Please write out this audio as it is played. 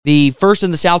The first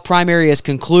in the South primary is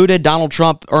concluded. Donald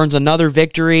Trump earns another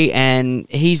victory, and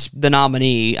he's the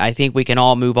nominee. I think we can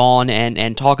all move on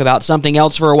and talk about something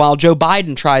else for a while. Joe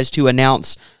Biden tries to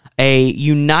announce a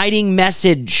uniting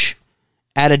message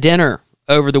at a dinner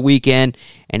over the weekend,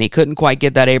 and he couldn't quite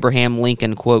get that Abraham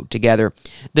Lincoln quote together.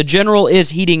 The general is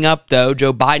heating up, though.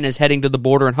 Joe Biden is heading to the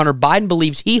border, and Hunter Biden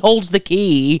believes he holds the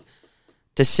key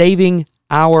to saving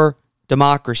our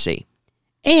democracy.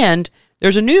 And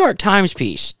there's a New York Times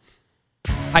piece.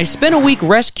 I spent a week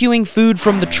rescuing food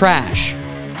from the trash.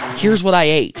 Here's what I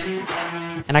ate.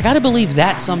 And I got to believe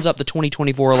that sums up the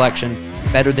 2024 election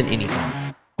better than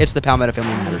anything. It's the Palmetto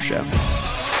Family Matters Show.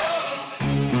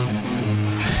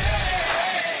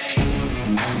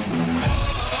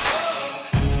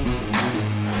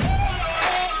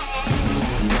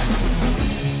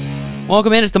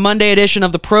 Welcome in. It's the Monday edition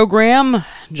of the program.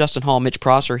 Justin Hall, Mitch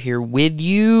Prosser here with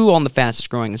you on the fastest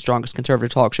growing and strongest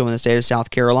conservative talk show in the state of South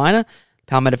Carolina,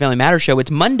 Palmetto Family Matters Show.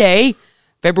 It's Monday,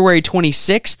 February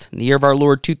 26th, in the year of our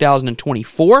Lord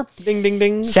 2024. Ding, ding,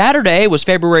 ding. Saturday was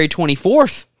February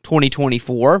 24th,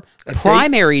 2024.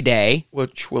 Primary day.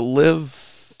 Which will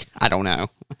live... I don't know.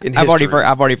 I've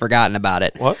already forgotten about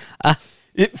it. What?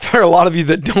 For a lot of you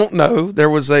that don't know, there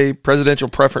was a presidential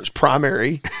preference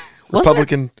primary.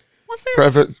 Republican... Was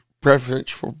there?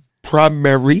 Preferential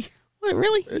primary. What,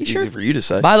 really? You Easy sure? for you to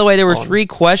say. By the way, there were 3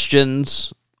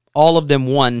 questions. All of them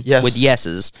won with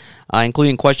yeses,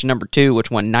 including question number 2,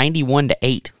 which won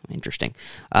 91-8. Interesting.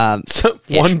 So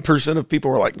 1% of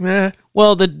people were like, meh.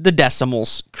 Well, the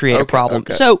decimals create a problem.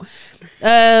 Okay. So,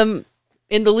 in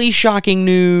the least shocking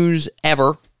news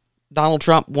ever, Donald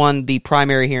Trump won the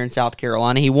primary here in South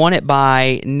Carolina. He won it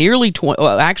by nearly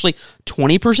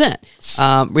 20%.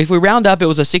 If we round up, it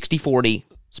was a 60-40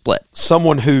 split.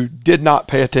 Someone who did not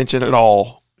pay attention at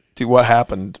all to what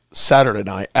happened Saturday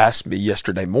night asked me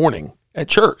yesterday morning at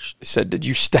church. They said, did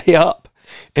you stay up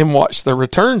and watch the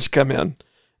returns come in?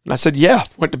 And I said, yeah,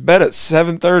 went to bed at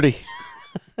 7:30.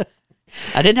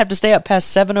 I didn't have to stay up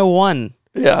past 7:01.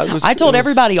 Yeah, I told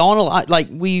everybody on like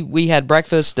we had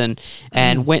breakfast and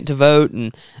went to vote,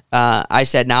 and I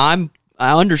said, now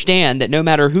I understand that no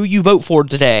matter who you vote for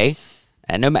today,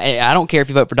 and I don't care if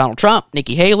you vote for Donald Trump,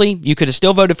 Nikki Haley, you could have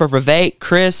still voted for Vivek,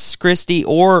 Christie,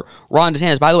 or Ron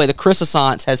DeSantis. By the way, the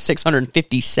Chrisissance has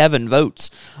 657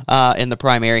 votes in the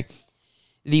primary.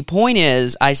 The point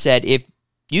is, I said, if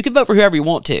you can vote for whoever you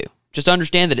want to, just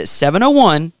understand that at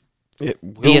 7:01.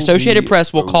 The Associated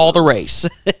Press will call the race.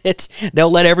 They'll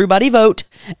let everybody vote,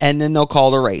 and then they'll call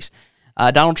the race.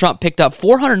 Donald Trump picked up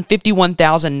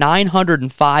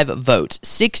 451,905 votes,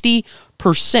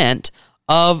 60%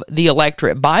 of the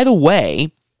electorate. By the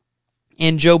way,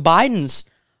 in Joe Biden's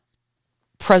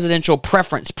presidential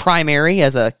preference primary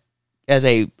as an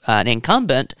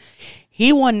incumbent,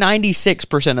 he won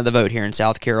 96% of the vote here in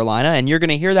South Carolina, and you're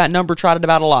going to hear that number trotted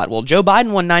about a lot. Well, Joe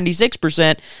Biden won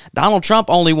 96%. Donald Trump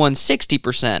only won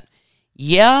 60%.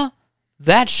 Yeah,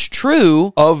 that's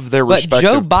true. Of their respective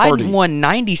Joe Biden party. won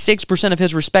 96% of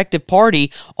his respective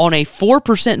party on a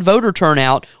 4% voter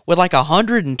turnout with like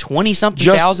 120-something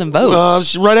thousand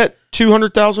votes. Right at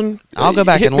 200,000. I'll go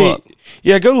back and look.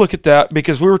 Yeah, go look at that,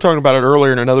 because we were talking about it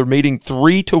earlier in another meeting.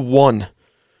 3-1.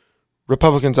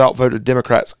 Republicans outvoted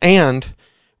Democrats. And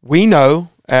we know,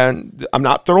 and I'm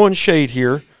not throwing shade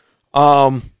here,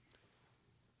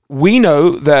 we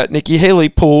know that Nikki Haley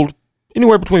pulled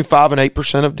anywhere between 5 and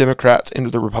 8% of Democrats into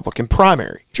the Republican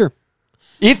primary. Sure.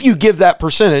 If you give that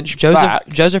percentage back.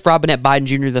 Joseph Robinette Biden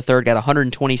Jr. III got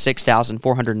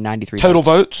 126,493 Total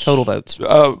votes? Total votes.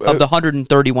 Of the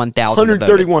 131,000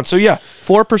 131. So, yeah.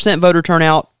 4% voter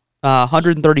turnout,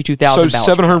 132,000 So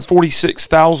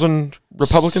 746,000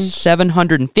 Republicans?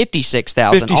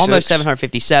 756,000, almost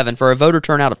 757, for a voter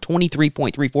turnout of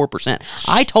 23.34%.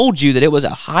 I told you that it was a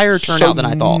higher turnout than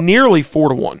I thought. Nearly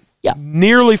 4-1. Yeah.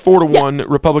 Nearly 4-1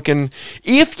 Republican.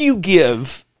 If you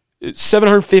give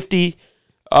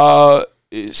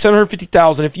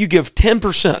 750,000, if you give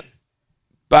 10%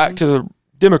 back to the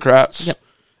Democrats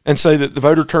and say that the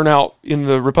voter turnout in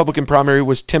the Republican primary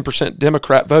was 10%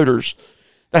 Democrat voters,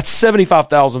 that's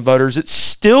 75,000 voters. It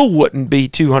still wouldn't be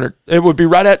 200. It would be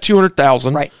right at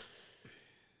 200,000. Right.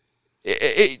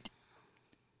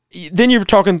 Then you're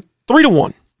talking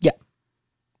 3-1. Yeah.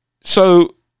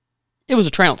 So it was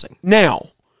a trouncing. Now,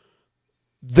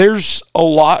 there's a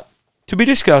lot to be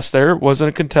discussed there. It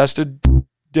wasn't a contested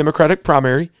Democratic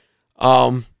primary.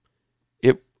 For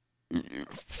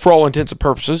all intents and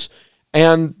purposes.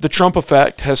 And the Trump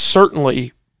effect has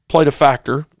certainly played a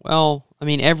factor. Well, I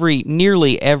mean,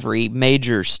 nearly every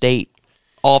major state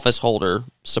office holder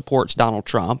supports Donald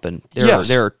Trump, and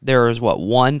there is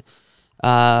one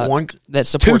that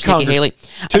supports Nikki Haley.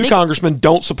 Two congressmen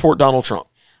don't support Donald Trump.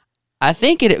 I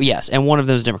think yes, and one of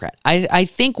them is a Democrat. I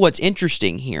think what's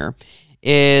interesting here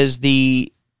is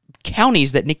the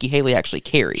counties that Nikki Haley actually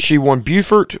carried. She won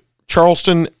Beaufort,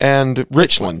 Charleston, and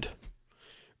Richland.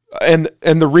 And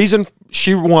the reason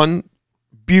she won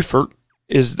Beaufort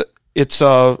is that it's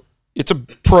a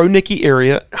pro Nikki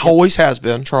area, always has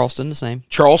been. Charleston, the same.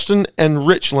 Charleston and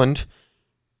Richland,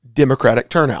 Democratic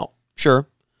turnout. Sure.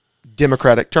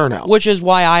 Democratic turnout. Which is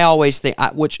why I always think,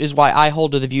 which is why I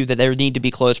hold to the view that there need to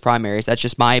be close primaries. That's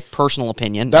just my personal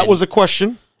opinion. That was a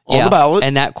question on the ballot.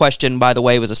 And that question, by the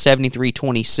way, was a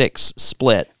 73-26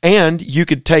 split. And you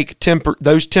could take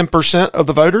those 10% of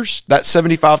the voters, that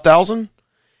 75,000,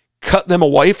 cut them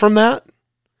away from that,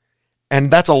 and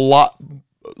that's a lot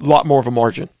more of a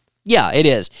margin. Yeah, it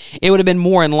is. It would have been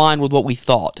more in line with what we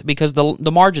thought, because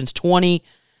the margin's 20.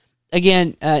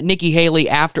 Again, Nikki Haley,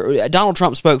 after Donald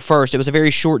Trump spoke first, it was a very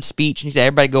short speech, and he said,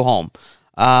 everybody go home.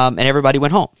 And everybody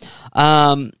went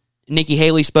home. Nikki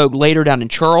Haley spoke later down in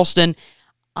Charleston.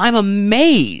 I'm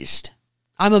amazed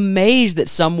that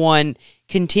someone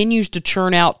continues to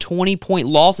churn out 20-point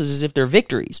losses as if they're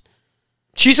victories.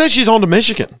 She says she's on to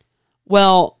Michigan.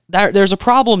 Well, there's a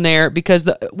problem there, because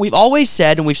we've always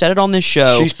said, and we've said it on this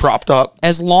show, she's propped up.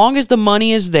 As long as the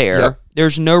money is there,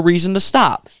 there's no reason to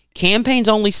stop. Campaigns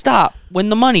only stop when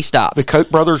the money stops. The Koch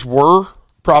brothers were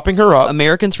propping her up.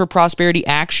 Americans for Prosperity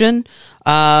Action,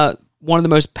 one of the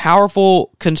most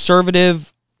powerful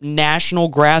conservative national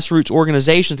grassroots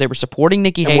organizations, they were supporting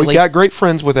Nikki Haley. We've got great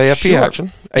friends with AFP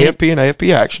Action, AFP and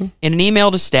AFP Action. In an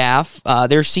email to staff,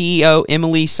 their CEO,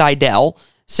 Emily Seidel,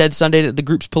 said Sunday that the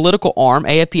group's political arm,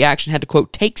 AFP Action, had to,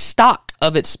 quote, take stock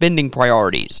of its spending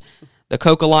priorities. The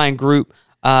Koch Alliance group,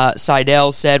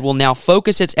 Seidel said, will now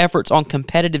focus its efforts on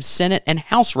competitive Senate and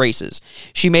House races.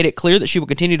 She made it clear that she will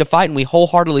continue to fight, and we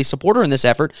wholeheartedly support her in this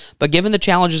effort, but given the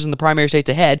challenges in the primary states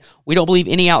ahead, we don't believe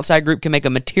any outside group can make a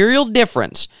material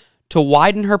difference to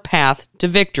widen her path to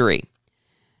victory.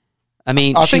 I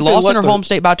mean, she lost in her home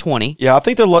state by 20. Yeah, I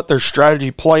think they let their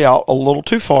strategy play out a little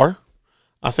too far.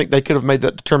 I think they could have made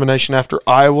that determination after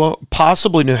Iowa,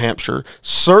 possibly New Hampshire,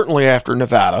 certainly after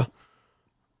Nevada.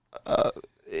 I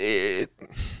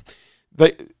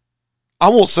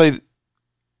won't say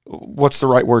what's the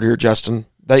right word here, Justin.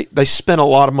 They spent a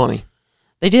lot of money.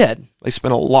 They did. They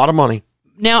spent a lot of money.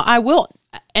 Now, I will,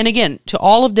 and again, to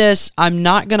all of this, I'm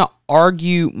not going to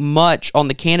argue much on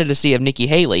the candidacy of Nikki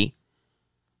Haley.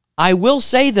 I will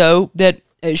say, though, that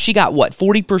she got,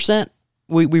 40%?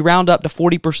 We round up to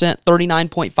 40%,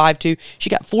 39.52. She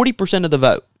got 40% of the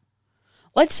vote.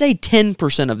 Let's say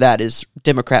 10% of that is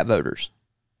Democrat voters.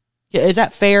 Yeah, is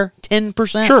that fair?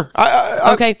 10%? Sure.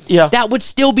 Okay. Yeah. That would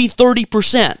still be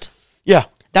 30%. Yeah.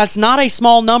 That's not a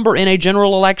small number in a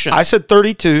general election. I said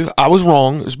 32. I was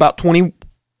wrong. It was about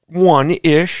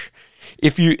 21-ish.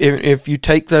 If you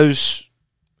take those,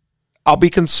 I'll be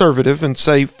conservative and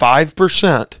say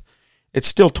 5%, it's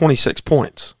still 26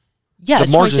 points. Yeah,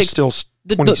 the margin's still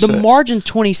 26. The margin's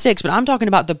 26, but I'm talking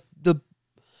about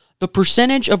the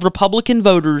percentage of Republican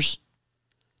voters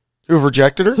who have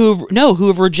rejected her? Who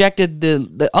have rejected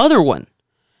the other one.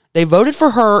 They voted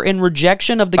for her in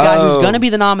rejection of the guy who's going to be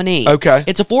the nominee. Okay.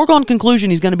 It's a foregone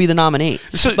conclusion he's going to be the nominee.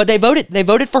 But they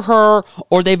voted for her,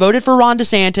 or they voted for Ron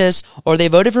DeSantis, or they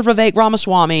voted for Vivek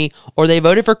Ramaswamy, or they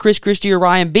voted for Chris Christie or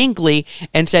Ryan Binkley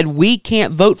and said, we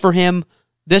can't vote for him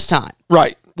this time.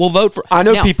 Right. We'll vote for... I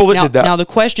know people that did that. Now, the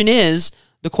question is,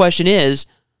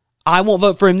 I won't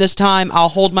vote for him this time. I'll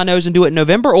hold my nose and do it in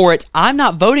November, or it's I'm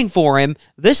not voting for him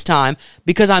this time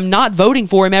because I'm not voting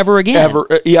for him ever again.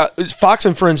 Yeah. Fox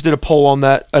and Friends did a poll on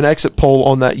that, an exit poll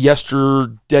on that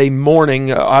yesterday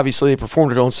morning. Obviously, they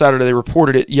performed it on Saturday. They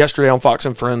reported it yesterday on Fox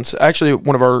and Friends. Actually,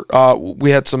 one of our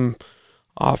we had some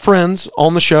friends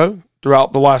on the show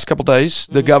throughout the last couple days.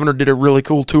 The governor did a really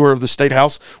cool tour of the State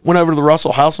House. Went over to the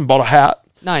Russell House and bought a hat.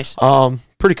 Nice.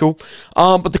 Pretty cool.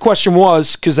 But the question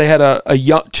was, because they had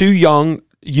two young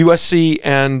USC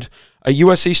and a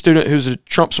USC student who's a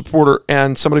Trump supporter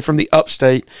and somebody from the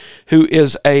upstate who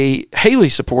is a Haley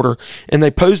supporter, and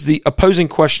they posed the opposing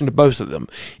question to both of them.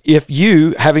 If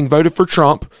you, having voted for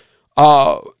Trump,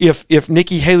 if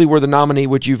Nikki Haley were the nominee,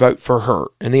 would you vote for her?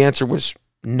 And the answer was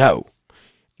no.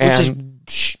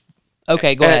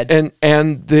 Okay, go ahead.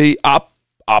 And the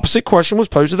opposite question was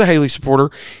posed to the Haley supporter.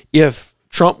 If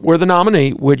Trump were the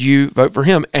nominee, would you vote for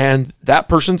him? And that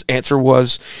person's answer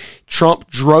was, Trump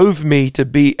drove me to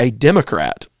be a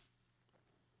Democrat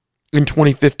in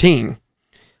 2015.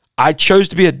 I chose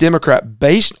to be a Democrat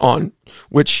based on,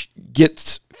 which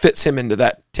fits him into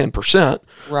that 10%.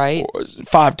 Right.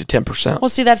 5 to 10%. Well,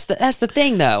 see, that's the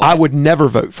thing, though. I would never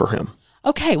vote for him.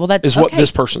 Okay, well that is what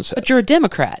this person said. But you're a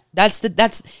Democrat. That's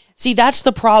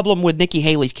the problem with Nikki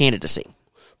Haley's candidacy.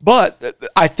 But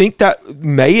I think that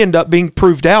may end up being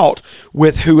proved out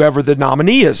with whoever the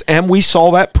nominee is, and we saw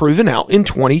that proven out in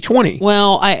 2020.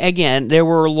 Well, again, there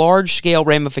were large-scale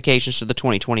ramifications to the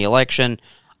 2020 election.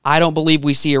 I don't believe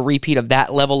we see a repeat of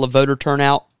that level of voter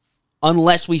turnout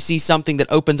unless we see something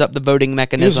that opens up the voting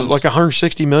mechanisms. Like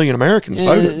 160 million Americans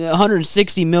voted.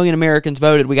 160 million Americans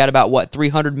voted. We got about, what,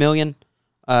 300 million?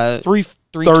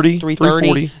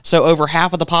 330. So over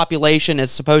half of the population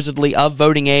is supposedly of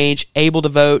voting age, able to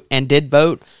vote, and did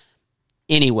vote.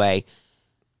 Anyway,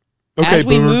 as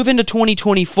we move into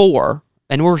 2024,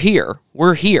 and we're here.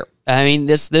 I mean,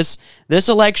 this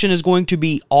election is going to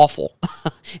be awful.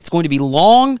 It's going to be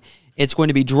long. It's going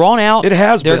to be drawn out. It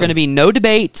has There been. are going to be no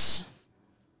debates.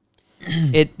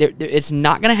 It's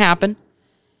not going to happen.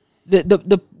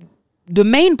 The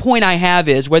main point I have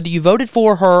is whether you voted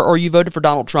for her or you voted for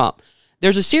Donald Trump,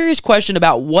 there's a serious question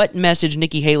about what message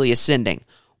Nikki Haley is sending,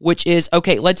 which is,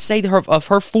 okay, let's say of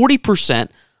her 40%,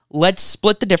 let's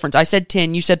split the difference. I said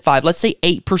 10, you said 5. Let's say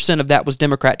 8% of that was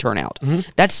Democrat turnout.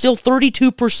 Mm-hmm. That's still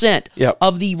 32%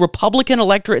 of the Republican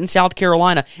electorate in South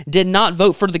Carolina did not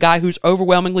vote for the guy who's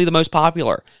overwhelmingly the most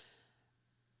popular.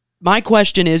 My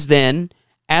question is then,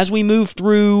 as we move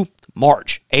through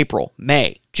March, April,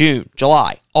 May, June,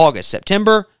 July, August,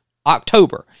 September,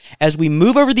 October, as we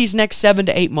move over these next 7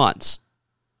 to 8 months,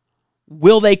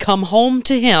 will they come home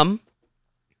to him?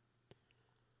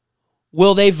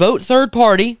 Will they vote third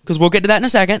party? Because we'll get to that in a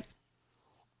second.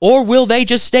 Or will they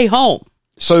just stay home?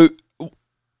 So,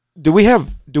 do we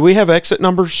have exit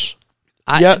numbers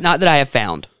yet? Not that I have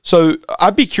found. So,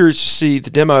 I'd be curious to see the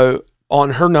demo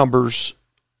on her numbers,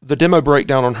 the demo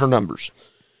breakdown on her numbers.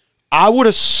 I would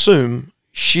assume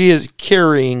she is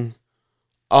carrying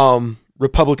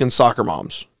Republican soccer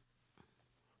moms.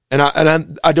 And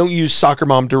I don't use soccer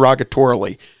mom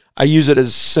derogatorily. I use it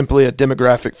as simply a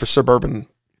demographic for suburban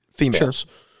females.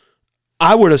 Sure.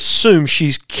 I would assume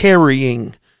she's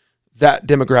carrying that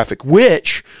demographic,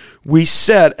 which we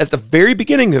said at the very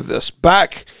beginning of this,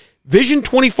 back Vision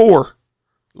 24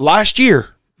 last year,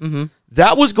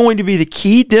 that was going to be the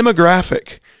key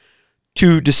demographic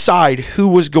to decide who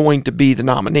was going to be the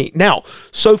nominee. Now,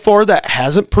 so far that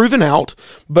hasn't proven out,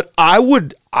 but I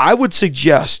would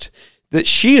suggest that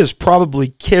she is probably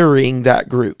carrying that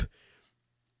group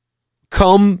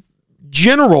come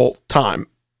general time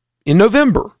in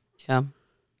November. Yeah.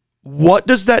 What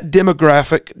does that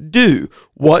demographic do?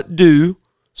 What do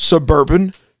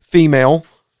suburban, female,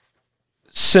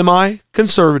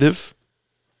 semi-conservative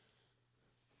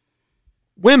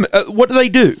women, what do they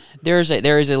do? There is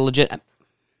a legit...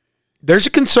 There's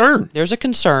a concern. There's a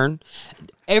concern.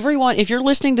 Everyone, if you're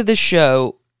listening to this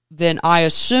show, then I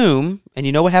assume, and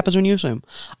you know what happens when you assume,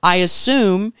 I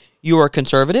assume you are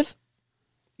conservative,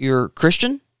 you're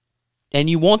Christian, and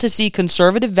you want to see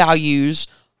conservative values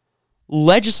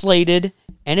legislated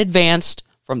and advanced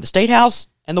from the State House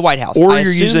and the White House. Or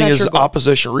you're using as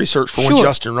opposition research for when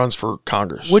Justin runs for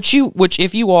Congress. Which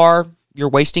if you are, you're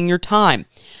wasting your time.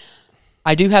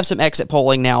 I do have some exit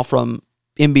polling now from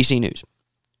NBC News.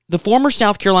 The former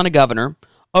South Carolina governor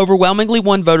overwhelmingly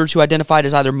won voters who identified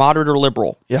as either moderate or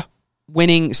liberal. Yeah.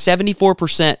 Winning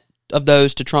 74% of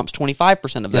those to Trump's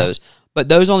 25% of those. But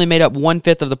those only made up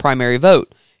 1/5 of the primary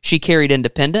vote. She carried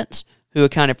independents, who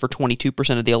accounted for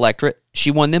 22% of the electorate.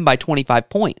 She won them by 25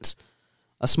 points,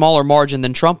 a smaller margin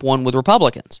than Trump won with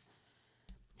Republicans.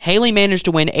 Haley managed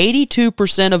to win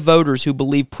 82% of voters who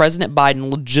believe President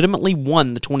Biden legitimately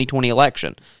won the 2020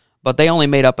 election, but they only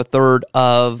made up a third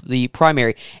of the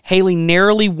primary. Haley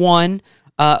narrowly won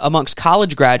amongst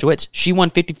college graduates. She won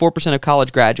 54% of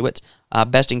college graduates,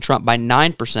 besting Trump by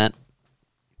 9%.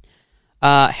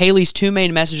 Haley's two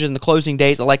main messages in the closing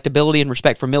days, electability and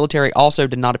respect for military, also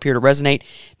did not appear to resonate.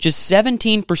 Just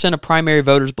 17% of primary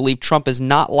voters believe Trump is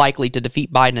not likely to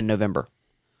defeat Biden in November.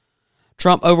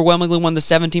 Trump overwhelmingly won the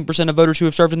 17% of voters who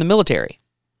have served in the military.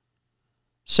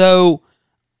 So,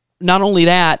 not only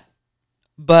that,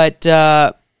 but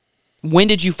when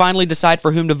did you finally decide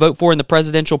for whom to vote for in the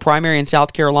presidential primary in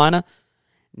South Carolina?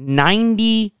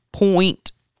 90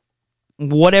 point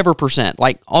whatever percent,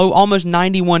 like almost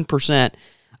 91%,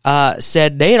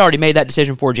 said they had already made that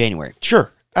decision for January.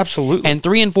 Sure, absolutely. And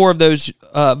 3 and 4 of those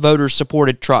voters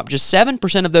supported Trump. Just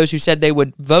 7% of those who said they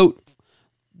would vote,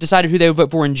 decided who they would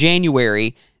vote for in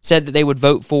January, said that they would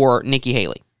vote for Nikki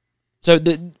Haley. So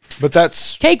but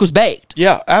that's cake was baked.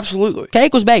 Yeah, absolutely.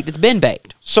 Cake was baked. It's been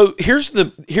baked. So here's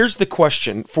the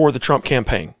question for the Trump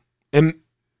campaign. And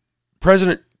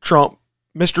President Trump,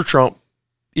 Mr. Trump,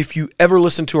 if you ever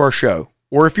listen to our show,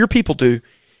 or if your people do,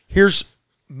 here's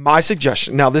my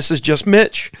suggestion, now this is just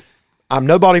Mitch. I'm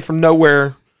nobody from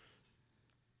nowhere.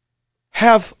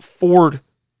 Have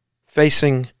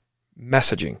forward-facing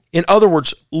messaging. In other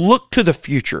words, look to the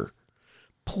future.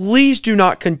 Please do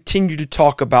not continue to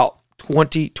talk about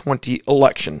 2020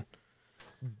 election.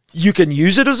 You can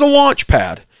use it as a launch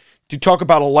pad to talk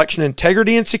about election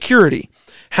integrity and security.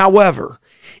 However,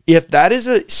 if that is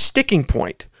a sticking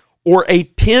point or a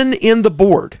pin in the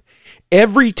board,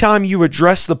 every time you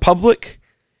address the public,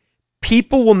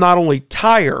 people will not only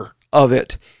tire of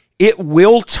it, it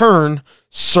will turn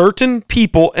certain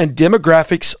people and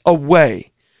demographics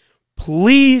away.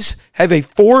 Please have a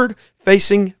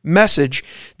forward-facing message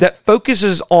that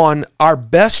focuses on our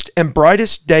best and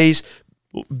brightest days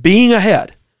being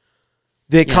ahead.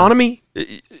 The economy,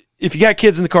 if you got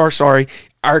kids in the car, sorry,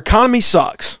 our economy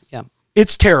sucks. Yeah.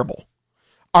 It's terrible.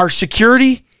 Our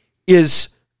security is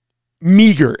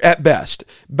meager at best,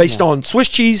 based on Swiss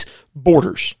cheese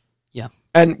borders. Yeah.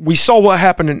 And we saw what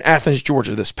happened in Athens,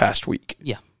 Georgia this past week.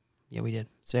 Yeah. Yeah, we did.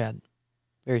 Sad.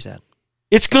 Very sad.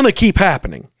 It's going to keep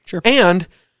happening. Sure. And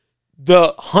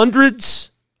the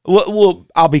hundreds, well,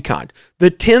 I'll be kind, the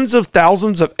tens of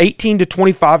thousands of 18 to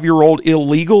 25-year-old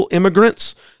illegal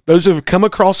immigrants, those who have come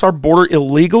across our border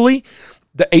illegally,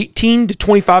 the 18 to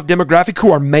 25 demographic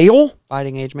who are male,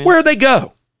 Fighting age man. where'd they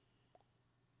go?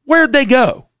 Where'd they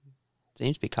go?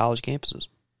 Seems to be college campuses.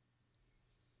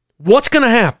 What's going to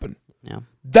happen? Yeah.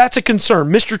 That's a concern.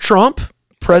 Mr. Trump,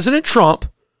 President Trump,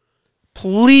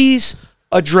 please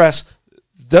address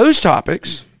those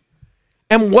topics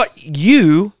and what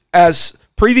you, as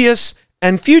previous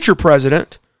and future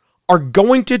president, are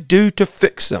going to do to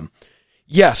fix them.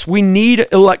 Yes, we need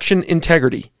election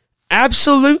integrity.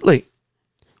 Absolutely.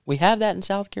 We have that in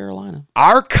South Carolina.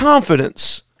 Our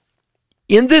confidence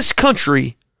in this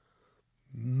country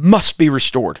must be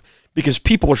restored because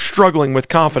people are struggling with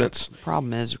confidence. The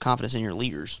problem is confidence in your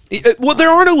leaders. Well, there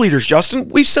are no leaders, Justin.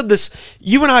 We've said this.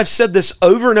 You and I have said this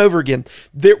over and over again.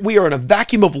 That we are in a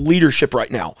vacuum of leadership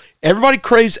right now. Everybody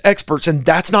craves experts, and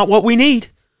that's not what we need.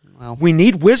 Well, we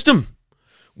need wisdom.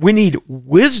 We need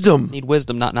wisdom. Need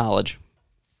wisdom, not knowledge.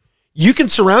 You can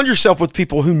surround yourself with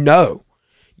people who know.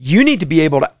 You need to be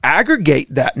able to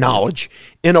aggregate that knowledge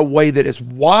in a way that is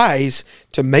wise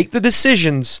to make the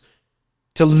decisions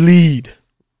to lead.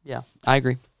 Yeah, I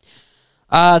agree.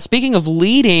 Speaking of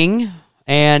leading,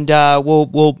 and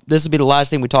we'll this will be the last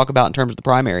thing we talk about in terms of the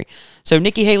primary. So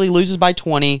Nikki Haley loses by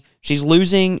 20. She's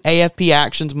losing AFP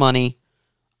Action's money.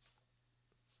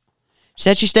 She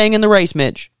said she's staying in the race,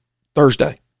 Mitch.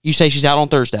 Thursday. You say she's out on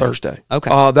Thursday? Thursday. Okay.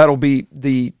 That'll be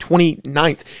the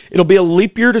 29th. It'll be a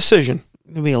leap year decision.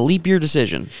 It'll be a leap year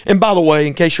decision. And by the way,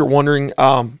 in case you're wondering,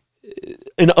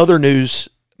 in other news,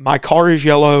 my car is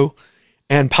yellow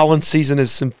and pollen season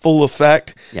is in full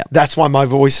effect. Yeah. That's why my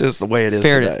voice is the way it is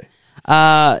today.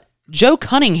 Joe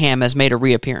Cunningham has made a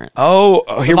reappearance.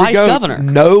 Oh, here we go. Vice governor.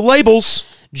 No labels.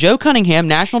 Joe Cunningham,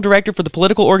 national director for the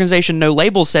political organization No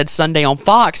Labels, said Sunday on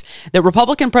Fox that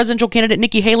Republican presidential candidate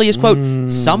Nikki Haley is,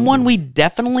 quote, someone we'd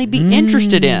definitely be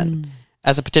interested in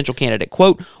as a potential candidate.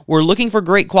 Quote, we're looking for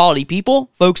great quality people,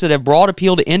 folks that have broad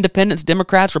appeal to independents,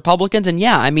 Democrats, Republicans, and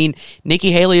yeah, I mean,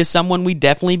 Nikki Haley is someone we'd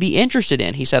definitely be interested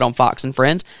in, he said on Fox and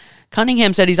Friends.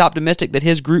 Cunningham said he's optimistic that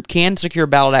his group can secure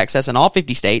ballot access in all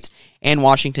 50 states and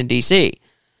Washington, D.C.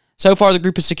 So far, the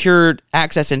group has secured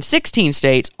access in 16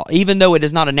 states, even though it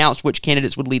has not announced which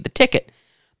candidates would lead the ticket.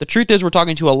 The truth is, we're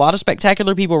talking to a lot of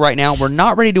spectacular people right now. We're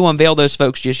not ready to unveil those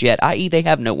folks just yet, i.e. they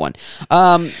have no one.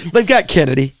 They've got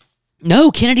Kennedy.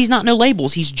 No, Kennedy's not No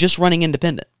Labels. He's just running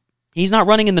independent. He's not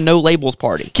running in the No Labels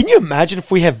party. Can you imagine if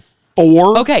we have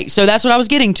 4? Okay, so that's what I was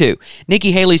getting to.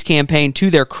 Nikki Haley's campaign, to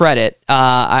their credit,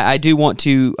 I do want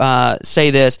to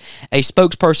say this. A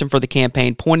spokesperson for the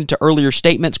campaign pointed to earlier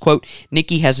statements, quote,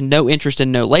 Nikki has no interest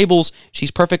in No Labels.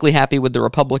 She's perfectly happy with the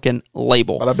Republican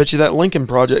label. But I bet you that Lincoln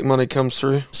Project money comes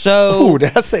through. So, ooh,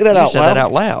 did I say that out loud? You said that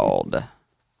out loud.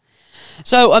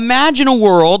 So imagine a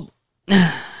world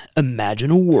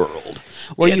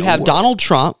where you have Donald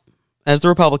Trump as the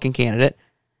Republican candidate,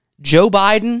 Joe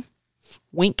Biden,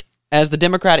 wink, as the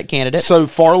Democratic candidate. So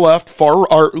far left,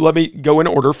 let me go in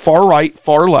order. Far right,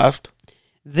 far left.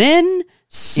 Then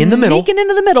in the middle, sneaking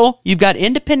into the middle, you've got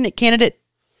independent candidate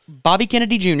Bobby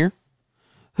Kennedy Jr.,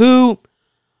 who,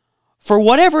 for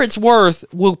whatever it's worth,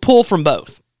 will pull from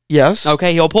both. Yes.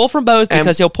 Okay, he'll pull from both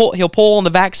because he'll pull on the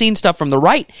vaccine stuff from the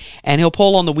right, and he'll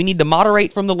pull on the we need to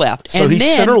moderate from the left. So and he's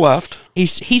center left.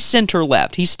 He's center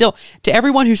left. He's still, to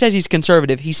everyone who says he's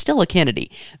conservative, he's still a Kennedy.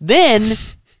 Then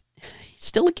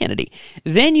still a Kennedy.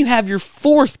 Then you have your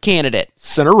fourth candidate.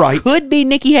 Center right. Could be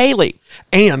Nikki Haley.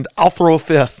 And I'll throw a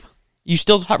fifth. You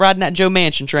still riding that Joe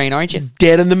Manchin train, aren't you?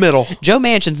 Dead in the middle. Joe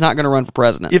Manchin's not going to run for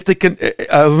president. If they can,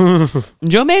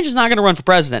 Joe Manchin's not going to run for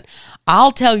president.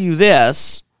 I'll tell you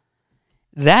this: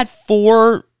 that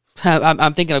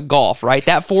I'm thinking of golf, right?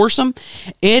 That foursome,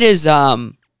 it is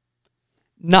not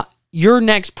your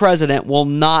next president will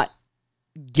not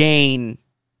gain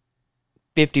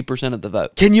 50% of the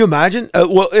vote. Can you imagine?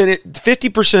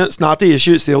 50% is not the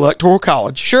issue. It's the Electoral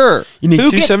College. Sure. You need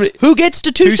 270. Who gets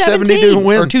to 270 to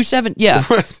win? Or 270? Yeah,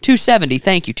 270.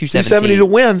 Thank you. 270 to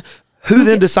win. Who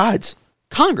then decides?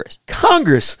 Congress,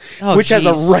 which has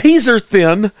a razor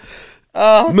thin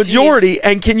majority. Geez.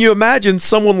 And can you imagine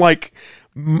someone like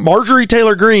Marjorie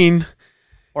Taylor Greene?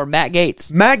 Or Matt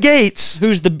Gaetz,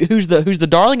 who's the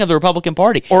darling of the Republican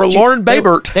Party, or Lauren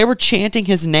Boebert. They were chanting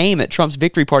his name at Trump's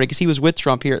victory party because he was with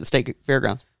Trump here at the state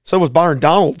fairgrounds. So was Byron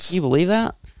Donalds. Can you believe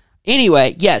that?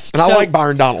 Anyway, yes, and I like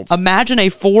Byron Donalds. Imagine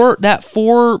that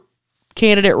four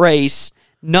candidate race.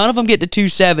 None of them get to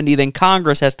 270. Then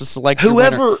Congress has to select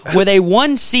whoever with a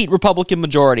 1-seat Republican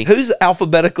majority. Who's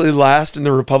alphabetically last in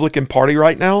the Republican Party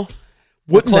right now?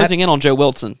 We're closing in on Joe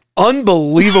Wilson.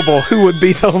 Unbelievable. Who would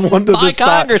be the one to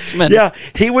decide? Congressman. Yeah,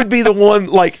 he would be the one.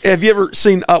 Like, have you ever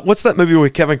seen what's that movie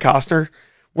with Kevin Costner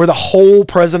where the whole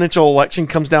presidential election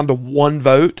comes down to one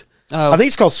vote? I think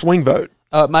it's called Swing Vote.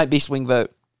 Oh, it might be Swing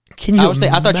Vote. Can you? I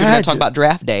thought you were going to talk about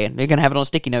Draft Day, and you're going to have it on a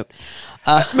sticky note.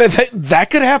 Man, that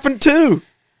could happen too.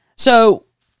 So,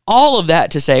 all of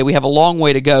that to say, we have a long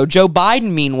way to go. Joe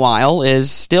Biden, meanwhile,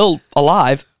 is still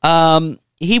alive.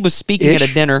 He was speaking at a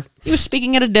dinner. He was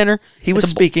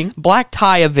speaking. Black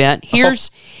tie event. He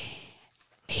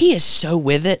is so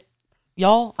with it,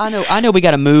 y'all. I know we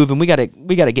got to move and we got to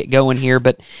get going here,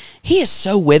 but he is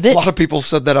so with it. A lot of people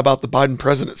said that about the Biden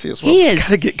presidency as well. He's got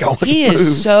to get going. He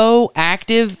is so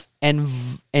active and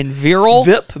virile.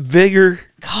 Vigor.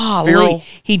 Golly, virile.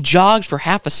 He jogs for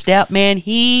half a step, man.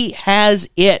 He has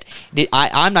it.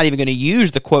 I'm not even going to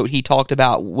use the quote he talked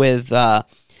about with.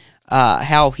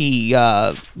 How he, Here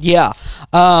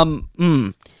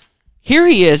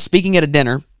he is speaking at a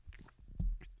dinner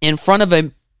in front of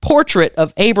a portrait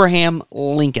of Abraham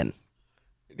Lincoln.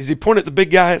 Does he point at the big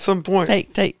guy at some point?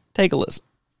 Take a listen.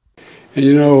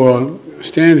 And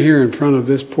stand here in front of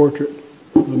this portrait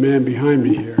of the man behind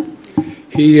me here.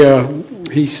 He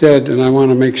said, and I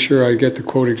want to make sure I get the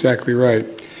quote exactly right.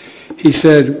 He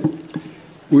said,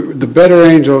 "The better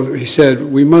angel." He said,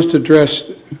 "We must address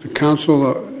the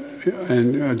council."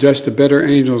 And address the better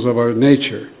angels of our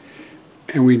nature,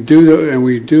 and we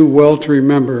do well to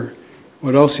remember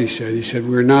what else he said. He said,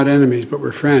 "We're not enemies, but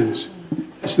we're friends."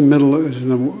 It's in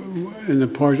the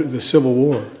part of the Civil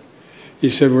War. He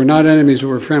said, "We're not enemies, but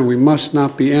we're friends. We must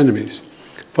not be enemies,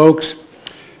 folks."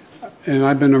 And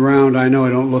I've been around. I know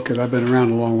I don't look it. I've been around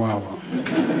a long while,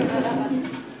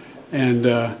 and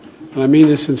I mean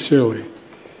this sincerely.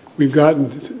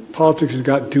 Politics has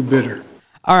gotten too bitter.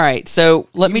 All right, so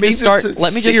let me just start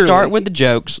with the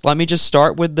jokes. Let me just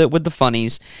start with the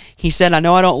funnies. He said, "I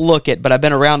know I don't look it, but I've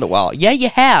been around a while." Yeah, you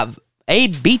have.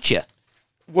 Abe beat you.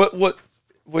 What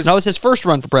was? That was his first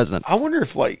run for president. I wonder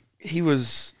if he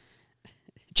was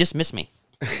just missed me.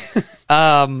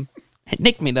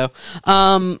 Nicked me though.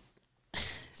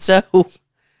 So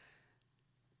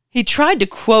he tried to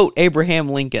quote Abraham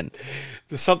Lincoln.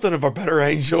 Something of our better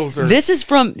angels. Or this is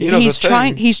from he's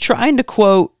trying to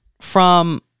quote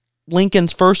from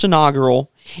Lincoln's first inaugural.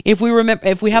 If we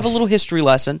have a little history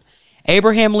lesson,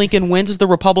 Abraham Lincoln wins as the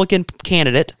Republican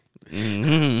candidate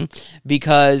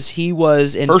because he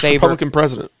was in first favor. Republican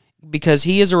president. Because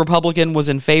he, as a Republican, was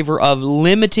in favor of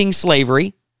limiting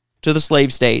slavery to the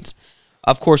slave states.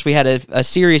 Of course, we had a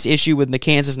serious issue with the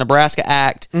Kansas-Nebraska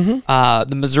Act,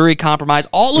 the Missouri Compromise.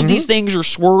 All of these things are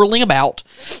swirling about.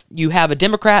 You have a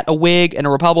Democrat, a Whig, and a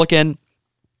Republican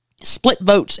split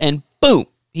votes, and boom,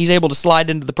 he's able to slide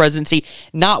into the presidency,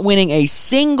 not winning a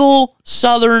single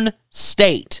Southern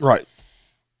state. Right.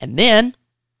 And then,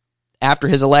 after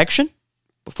his election,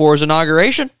 before his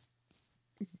inauguration,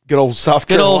 good old South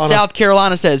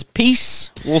Carolina says, "Peace,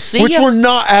 we'll see you." Which we're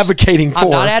not advocating for. I'm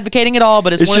not advocating at all,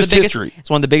 but it's one of the biggest history. It's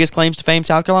one of the biggest claims to fame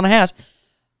South Carolina has.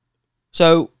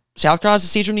 So, South Carolina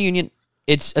secedes from the Union.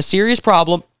 It's a serious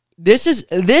problem. This is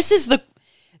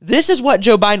what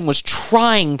Joe Biden was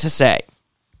trying to say.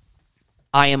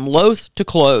 I am loath to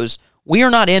close. We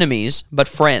are not enemies, but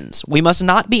friends. We must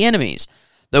not be enemies.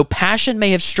 Though passion may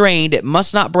have strained, it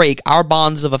must not break our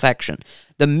bonds of affection.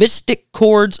 The mystic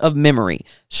cords of memory,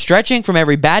 stretching from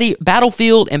every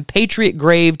battlefield and patriot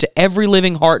grave to every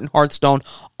living heart and hearthstone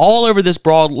all over this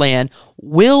broad land,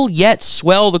 will yet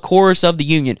swell the chorus of the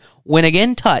Union, when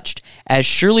again touched, as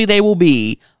surely they will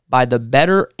be, by the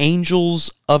better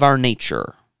angels of our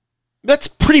nature. That's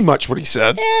pretty much what he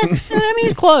said. I mean,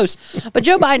 he's close. But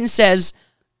Joe Biden says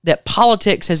that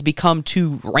politics has become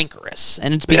too rancorous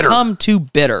and it's become too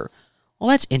bitter. Well,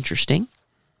 that's interesting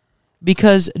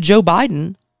because Joe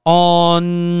Biden a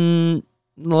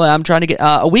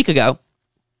week ago,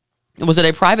 was at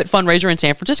a private fundraiser in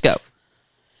San Francisco.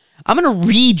 I'm going to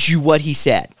read you what he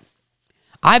said.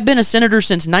 I've been a senator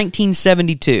since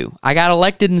 1972. I got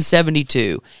elected in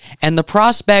 72. And the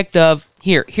prospect of,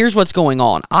 here's what's going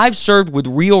on. I've served with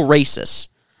real racists.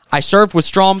 I served with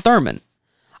Strom Thurmond.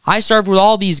 I served with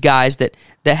all these guys that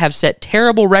have set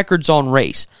terrible records on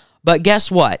race. But guess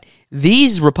what?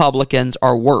 These Republicans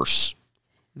are worse.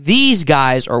 These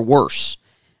guys are worse.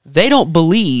 They don't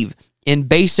believe in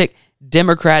basic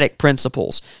democratic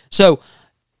principles. So,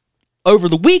 over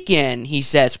the weekend, he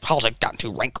says, politics got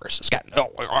too rancorous. It's got,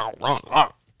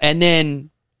 and then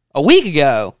a week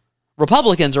ago,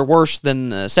 Republicans are worse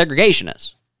than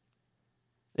segregationists.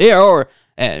 Yeah, or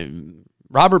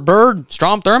Robert Byrd,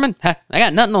 Strom Thurmond, I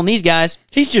got nothing on these guys.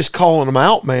 He's just calling them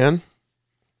out, man.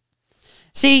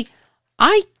 See,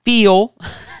 I feel,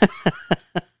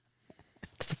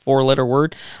 it's a 4-letter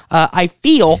word, I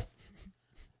feel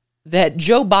that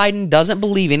Joe Biden doesn't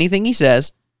believe anything he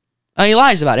says. He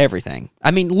lies about everything.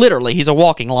 I mean, literally, he's a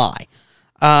walking lie.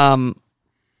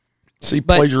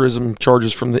 Plagiarism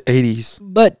charges from the 80s.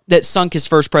 But that sunk his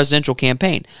first presidential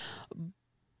campaign.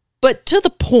 But to the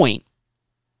point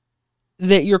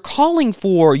that you're calling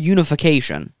for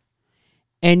unification,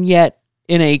 and yet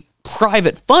in a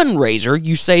private fundraiser,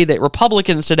 you say that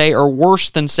Republicans today are worse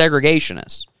than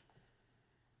segregationists.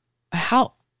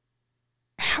 How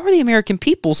are the American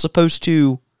people supposed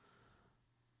to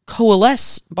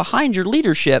coalesce behind your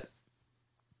leadership?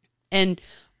 And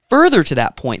further to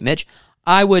that point, Mitch,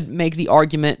 I would make the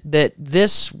argument that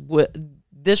this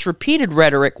repeated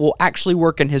rhetoric will actually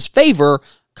work in his favor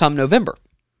come November.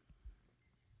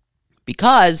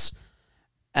 Because,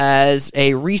 as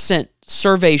a recent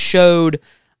survey showed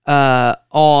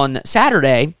on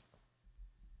Saturday,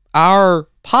 our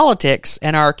politics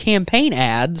and our campaign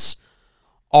ads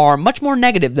are much more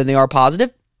negative than they are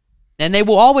positive, and they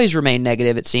will always remain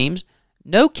negative, it seems.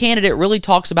 No candidate really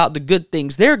talks about the good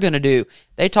things they're going to do.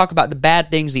 They talk about the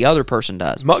bad things the other person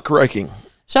does. Muckraking.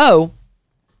 So,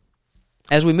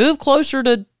 as we move closer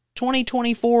to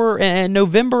 2024 and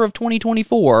November of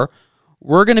 2024,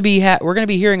 we're going to be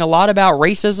hearing a lot about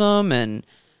racism and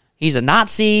he's a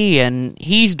Nazi and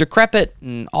he's decrepit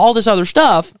and all this other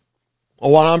stuff.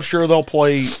 Well, I'm sure they'll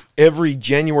play every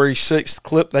January 6th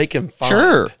clip they can find.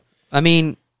 Sure. I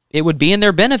mean, it would be in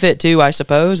their benefit too, I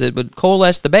suppose. It would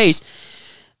coalesce the base.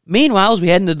 Meanwhile, as we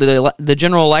head into the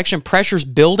general election, pressure's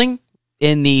building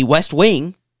in the West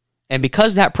Wing. And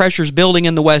because that pressure's building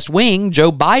in the West Wing,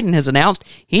 Joe Biden has announced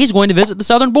he's going to visit the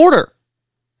southern border.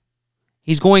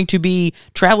 He's going to be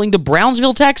traveling to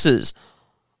Brownsville, Texas,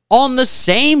 on the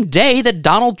same day that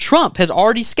Donald Trump has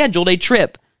already scheduled a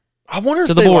trip. I wonder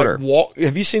to if the they border. walk.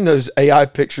 Have you seen those AI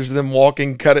pictures of them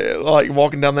walking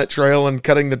down that trail and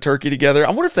cutting the turkey together? I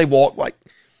wonder if they walk like.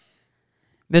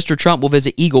 Mr. Trump will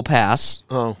visit Eagle Pass,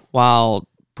 while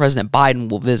President Biden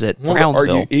will visit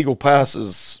Brownsville. Eagle Pass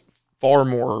is far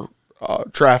more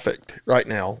trafficked right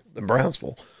now than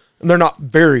Brownsville, and they're not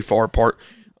very far apart.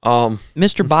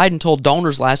 Mr. Biden told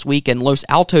donors last week in Los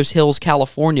Altos Hills,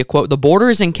 California, quote, "The border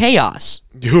is in chaos.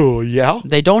 Yeah.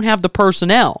 They don't have the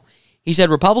personnel." He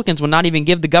said Republicans would not even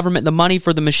give the government the money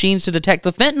for the machines to detect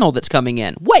the fentanyl that's coming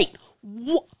in. Wait,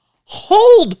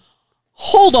 hold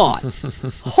on,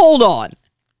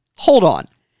 hold on.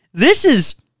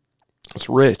 It's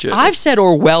rich. I've said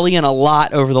Orwellian a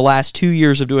lot over the last 2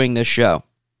 years of doing this show,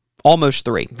 almost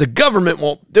 3. The government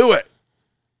won't do it.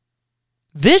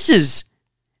 This is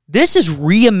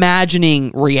reimagining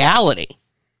reality.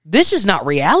 This is not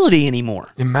reality anymore.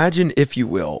 Imagine, if you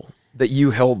will, that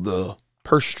you held the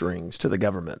purse strings to the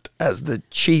government as the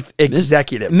chief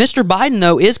executive. Mr. Biden,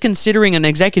 though, is considering an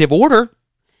executive order.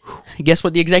 Guess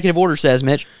what the executive order says,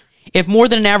 Mitch? If more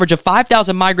than an average of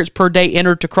 5,000 migrants per day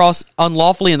enter to cross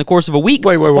unlawfully in the course of a week,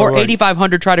 or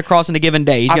 8,500 try to cross in a given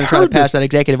day, he's going to try to pass that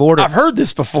executive order. I've heard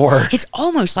this before. It's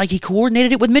almost like he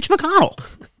coordinated it with Mitch McConnell.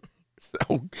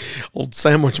 Old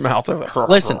sandwich mouth over there.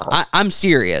 Listen, I'm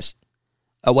serious.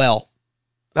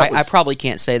 I probably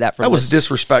can't say that from that was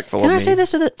disrespectful of me. Can I say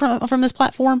this from this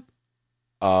platform?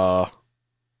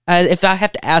 If I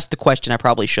have to ask the question, I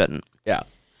probably shouldn't. Yeah.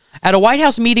 At a White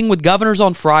House meeting with governors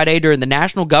on Friday during the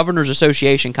National Governors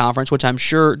Association Conference, which I'm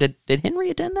sure, did Henry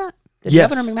attend that? Did yes.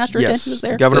 Governor McMaster attend? He was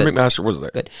there? Governor McMaster was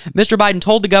there. Good. Mr. Biden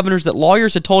told the governors that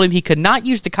lawyers had told him he could not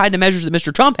use the kind of measures that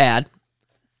Mr. Trump had,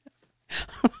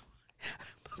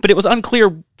 but it was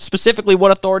unclear specifically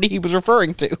what authority he was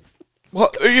referring to. Well,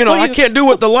 I can't do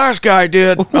what the last guy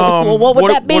did. Well, what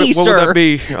would that be, what sir? would that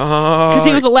be? Because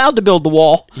he was allowed to build the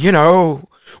wall.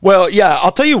 Well, yeah,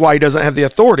 I'll tell you why he doesn't have the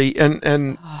authority,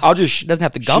 and I'll just doesn't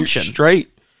have the gumption. Straight.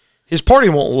 His party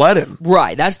won't let him.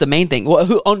 Right, that's the main thing.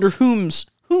 Well, under whom's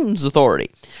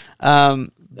authority?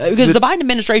 Because the Biden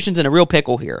administration's in a real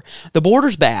pickle here. The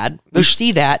border's bad. We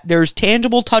see that. There's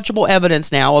tangible, touchable evidence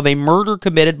now of a murder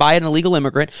committed by an illegal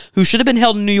immigrant who should have been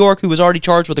held in New York, who was already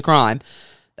charged with a crime.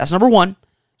 That's number one.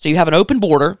 So you have an open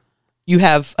border. You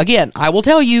have, again, I will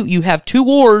tell you, you have two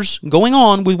wars going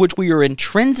on with which we are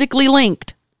intrinsically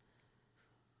linked.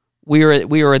 We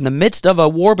are in the midst of a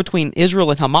war between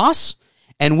Israel and Hamas,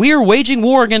 and we are waging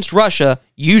war against Russia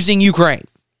using Ukraine.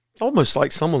 Almost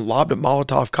like someone lobbed a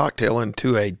Molotov cocktail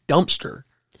into a dumpster.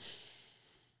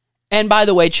 And by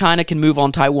the way, China can move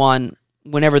on Taiwan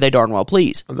whenever they darn well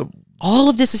please. All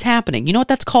of this is happening. You know what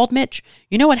that's called, Mitch?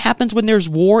 You know what happens when there's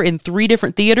war in 3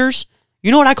 different theaters? You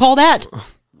know what I call that?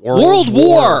 World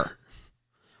War.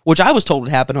 Which I was told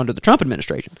would happen under the Trump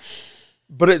administration.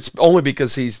 But it's only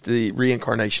because he's the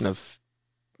reincarnation of,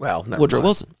 Woodrow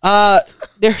Wilson.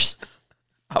 There's...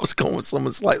 I was going with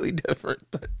someone slightly different,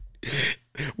 but...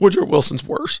 Woodrow Wilson's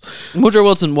worse. Woodrow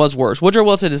Wilson was worse. Woodrow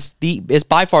Wilson is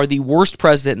by far the worst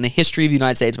president in the history of the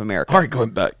United States of America. All right,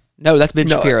 going back. No, that's Ben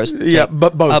Shapiro's. Yeah,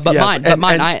 but both. But yes.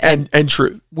 mine. And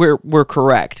true. We're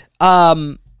correct.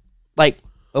 Like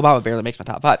Obama barely makes my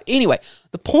top 5. Anyway,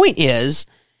 the point is,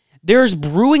 there's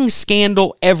brewing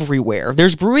scandal everywhere.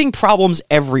 There's brewing problems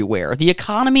everywhere. The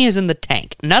economy is in the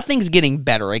tank. Nothing's getting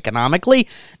better economically.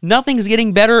 Nothing's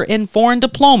getting better in foreign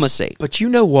diplomacy. But you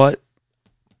know what?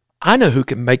 I know who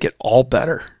can make it all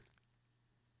better.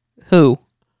 Who?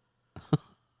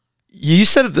 You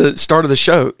said at the start of the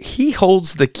show, he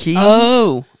holds the keys.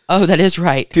 Oh, that is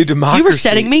right. To democracy. You were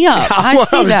setting me up. I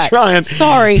see that. Trying.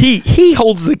 Sorry. He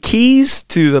holds the keys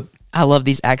to the. I love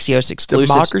these Axios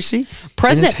exclusives. Democracy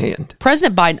in his hand.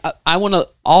 President Biden, I want to,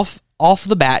 off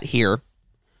the bat here,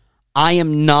 I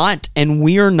am not, and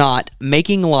we are not,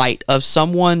 making light of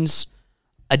someone's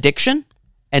addiction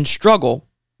and struggle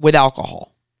with alcohol.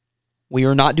 We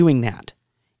are not doing that.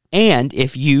 And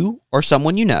if you or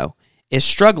someone you know is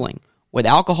struggling with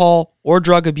alcohol or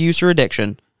drug abuse or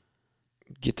addiction,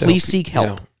 please seek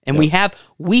help. Yeah. And we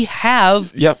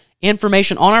have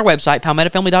information on our website,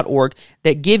 palmettafamily.org,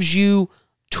 that gives you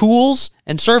tools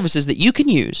and services that you can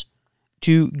use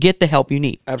to get the help you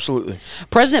need. Absolutely.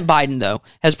 President Biden, though,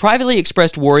 has privately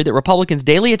expressed worry that Republicans'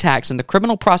 daily attacks and the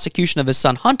criminal prosecution of his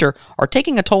son Hunter are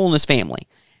taking a toll on his family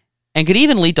and could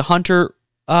even lead to Hunter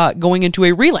going into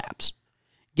a relapse,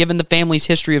 given the family's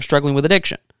history of struggling with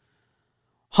addiction.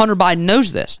 Hunter Biden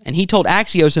knows this, and he told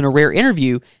Axios in a rare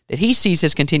interview that he sees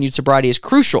his continued sobriety as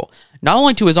crucial, not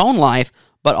only to his own life,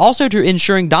 but also to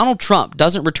ensuring Donald Trump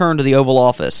doesn't return to the Oval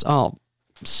Office. Oh,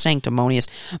 sanctimonious.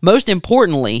 Most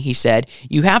importantly, he said,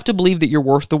 you have to believe that you're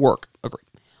worth the work. Agree.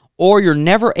 Or you're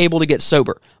never able to get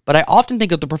sober. But I often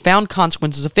think of the profound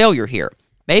consequences of failure here.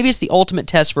 Maybe it's the ultimate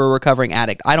test for a recovering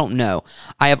addict. I don't know.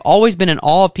 I have always been in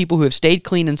awe of people who have stayed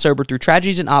clean and sober through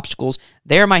tragedies and obstacles.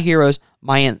 They are my heroes,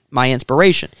 my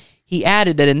inspiration. He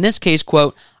added that in this case,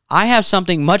 quote, I have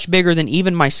something much bigger than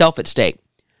even myself at stake.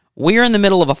 We are in the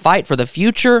middle of a fight for the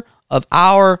future of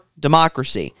our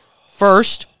democracy.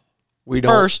 First, we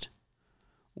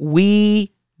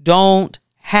don't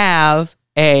have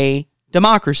a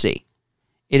democracy.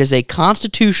 It is a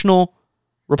constitutional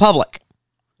republic.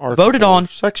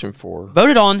 Section 4.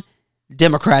 Voted on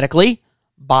democratically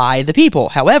by the people.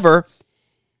 However,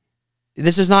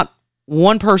 this is not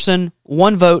one person,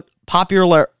 one vote,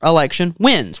 popular election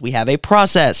wins. We have a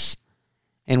process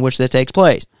in which that takes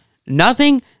place.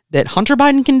 Nothing that Hunter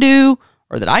Biden can do,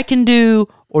 or that I can do,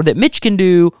 or that Mitch can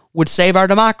do would save our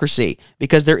democracy,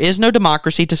 because there is no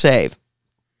democracy to save.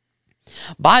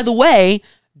 By the way,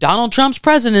 Donald Trump's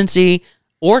presidency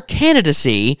or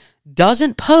candidacy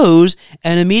doesn't pose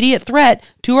an immediate threat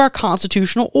to our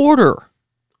constitutional order.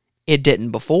 It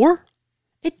didn't before.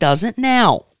 It doesn't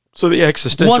now. So the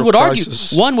existential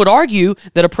crisis. One would argue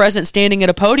that a president standing at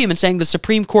a podium and saying the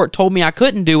Supreme Court told me I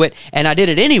couldn't do it and I did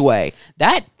it anyway,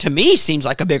 that to me seems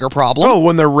like a bigger problem. Oh,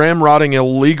 when they're ramrodding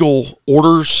illegal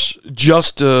orders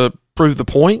just to prove the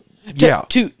point?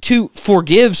 To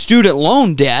forgive student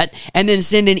loan debt and then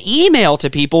send an email to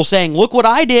people saying, look what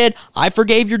I did, I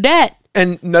forgave your debt.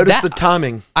 And notice the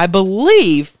timing. I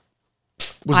believe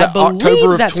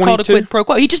October of that's 22? called a quid pro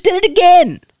quo. He just did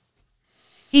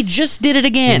it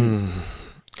again.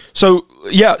 So,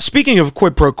 yeah, speaking of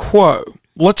quid pro quo,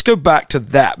 let's go back to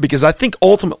that, because I think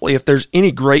ultimately if there's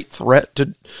any great threat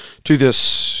to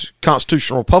this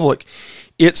constitutional republic,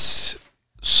 it's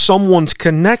someone's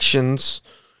connections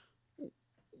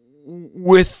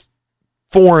with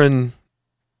foreign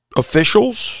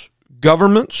officials,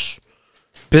 governments,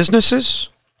 businesses.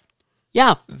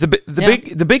 Yeah.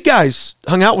 The big guys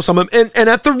hung out with some of them. And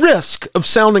at the risk of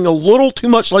sounding a little too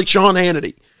much like Sean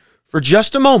Hannity for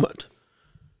just a moment.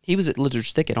 He was at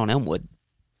Lizard's Thicket on Elmwood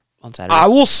on Saturday. I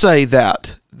will say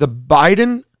that the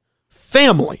Biden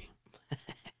family,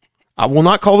 I will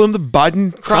not call them the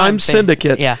Biden crime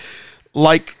syndicate,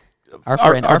 like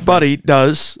our buddy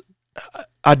does.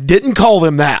 I didn't call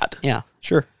them that. Yeah,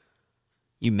 sure.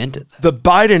 You meant it, though. The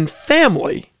Biden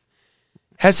family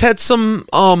has had some,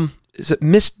 is it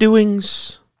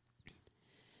misdoings?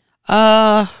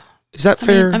 Is that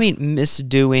fair? I mean,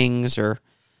 misdoings or,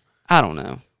 I don't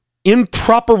know.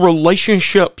 Improper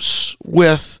relationships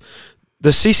with the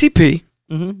CCP,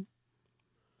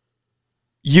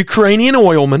 Ukrainian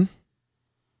oilmen,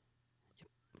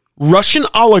 Russian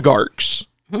oligarchs,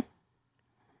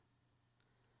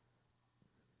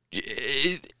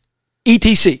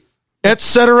 etc.,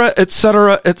 etc.,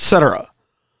 etc., etc.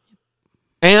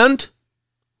 And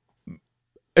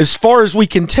as far as we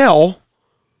can tell,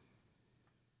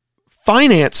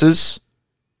 finances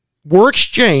were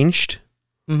exchanged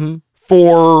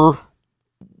for,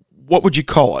 what would you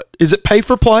call it? Is it pay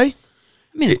for play?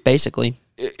 I mean, it's basically.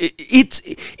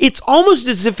 It's almost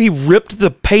as if he ripped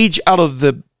the page out of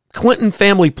the Clinton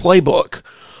family playbook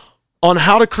on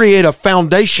how to create a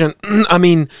foundation, I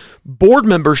mean, board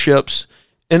memberships,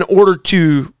 in order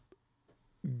to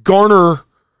garner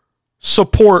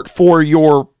support for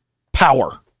your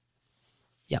power.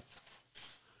 Yep.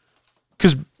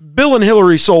 Because Bill and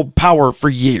Hillary sold power for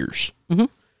years.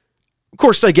 Of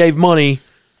course, they gave money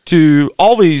to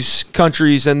all these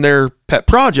countries and their pet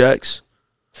projects,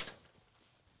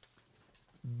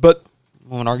 but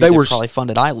they were probably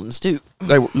funded islands too.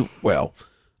 They were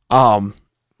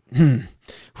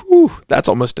that's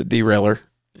almost a derailer.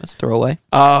 That's a throwaway.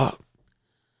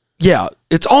 Yeah,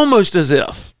 it's almost as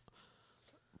if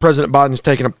President Biden's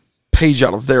taking a page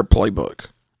out of their playbook.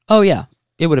 Oh yeah,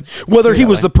 it would have. Whether he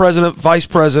was the president, vice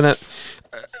president,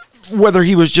 whether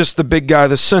he was just the big guy,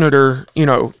 the senator,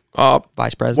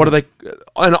 vice president. What are they?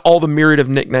 And all the myriad of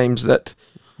nicknames that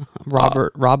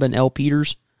Robin L.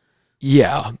 Peters.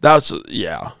 Yeah,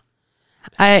 yeah.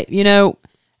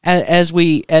 As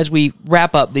we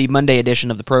wrap up the Monday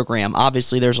edition of the program,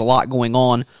 obviously there's a lot going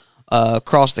on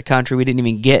across the country. We didn't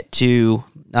even get to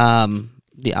my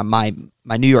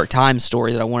New York Times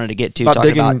story that I wanted to get to. About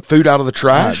digging food out of the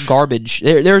trash, garbage.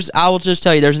 I will just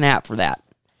tell you, there's an app for that.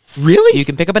 Really? You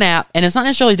can pick up an app, and it's not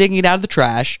necessarily digging it out of the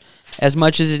trash as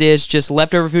much as it is just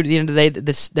leftover food at the end of the day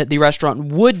that the restaurant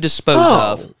would dispose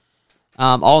of,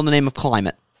 all in the name of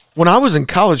climate. When I was in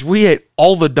college, we ate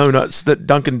all the donuts that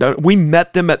Dunkin' Donuts. We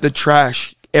met them at the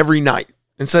trash every night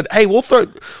and said, "Hey, we'll throw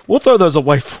those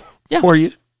away for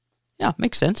you." Yeah,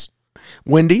 makes sense.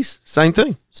 Wendy's, same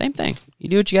thing. Same thing. You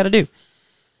do what you got to do.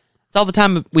 That's all the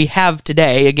time we have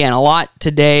today. Again, a lot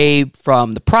today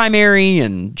from the primary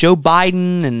and Joe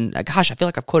Biden. And gosh, I feel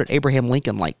like I've quoted Abraham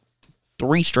Lincoln like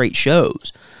 3 straight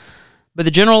shows. But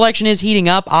the general election is heating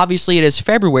up. Obviously, it is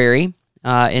February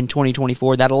in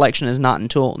 2024. That election is not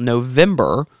until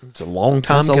November. It's a long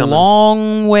time coming. It's a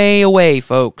long way away,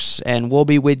 folks. And we'll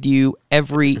be with you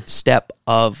every step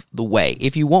of the way.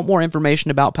 If you want more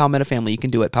information about Palmetto Family, you can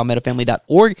do it.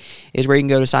 PalmettoFamily.org is where you can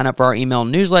go to sign up for our email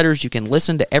newsletters. You can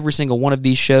listen to every single one of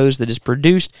these shows that is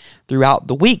produced throughout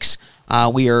the weeks.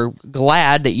 We are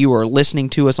glad that you are listening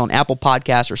to us on Apple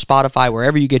Podcasts or Spotify,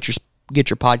 wherever you get your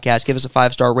podcast. Give us a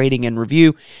 5-star rating and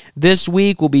review. This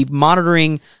week, we'll be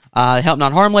monitoring Help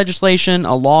Not Harm legislation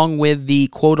along with the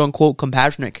quote-unquote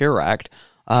Compassionate Care Act,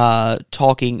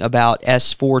 talking about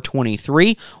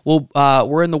S423.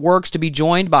 We're in the works to be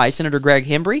joined by Senator Greg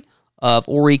Hembry of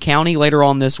Horry County later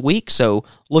on this week, so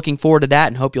looking forward to that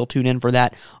and hope you'll tune in for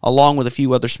that, along with a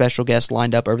few other special guests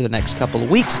lined up over the next couple of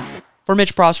weeks. For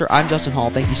Mitch Prosser, I'm Justin Hall.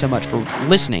 Thank you so much for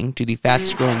listening to the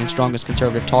fastest growing and strongest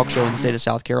conservative talk show in the state of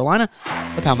South Carolina,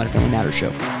 the Palmetto Family Matters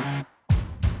Show.